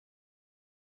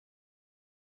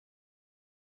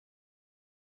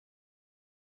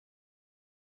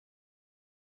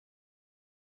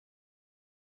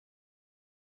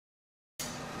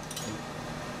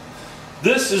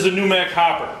This is a Newmac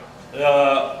hopper.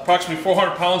 Approximately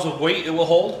 400 pounds of weight it will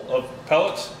hold of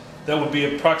pellets. That would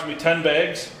be approximately 10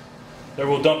 bags that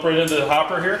will dump right into the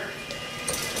hopper here.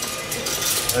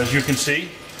 As you can see,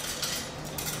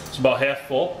 it's about half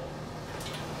full.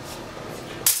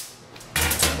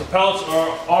 The pellets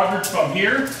are augered from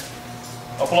here,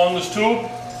 up along this tube,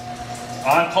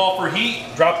 on call for heat,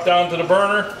 drop down to the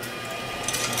burner,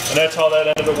 and that's how that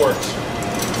end of it works.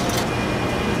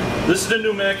 This is the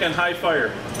Newmac on high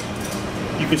fire.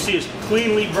 You can see it's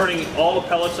cleanly burning all the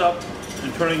pellets up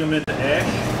and turning them into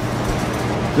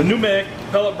ash. The Newmac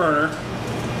pellet burner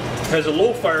has a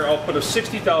low fire output of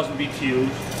 60,000 BTUs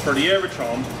for the average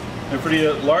home, and for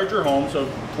the larger homes of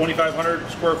 2,500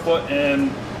 square foot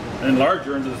and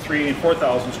larger into the 3,000 and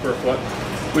 4,000 square foot,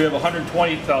 we have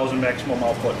 120,000 maximum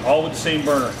output, all with the same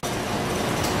burner.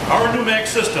 Our Newmac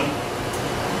system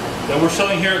that we're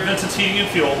selling here at Vincent's Heating and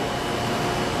Fuel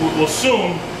will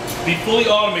soon be fully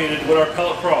automated with our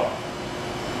Pellet Pro.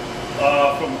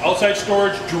 From outside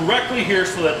storage directly here,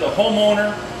 so that the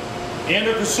homeowner and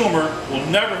the consumer will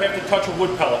never have to touch a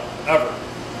wood pellet, ever.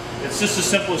 It's just as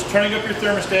simple as turning up your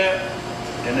thermostat,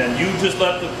 and then you just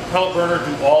let the pellet burner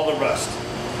do all the rest.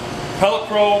 Pellet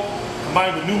Pro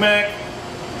combined with Newmac,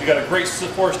 you got a great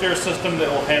forced air system that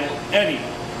will handle any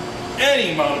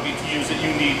amount of BTUs that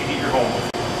you need to heat your home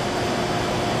with.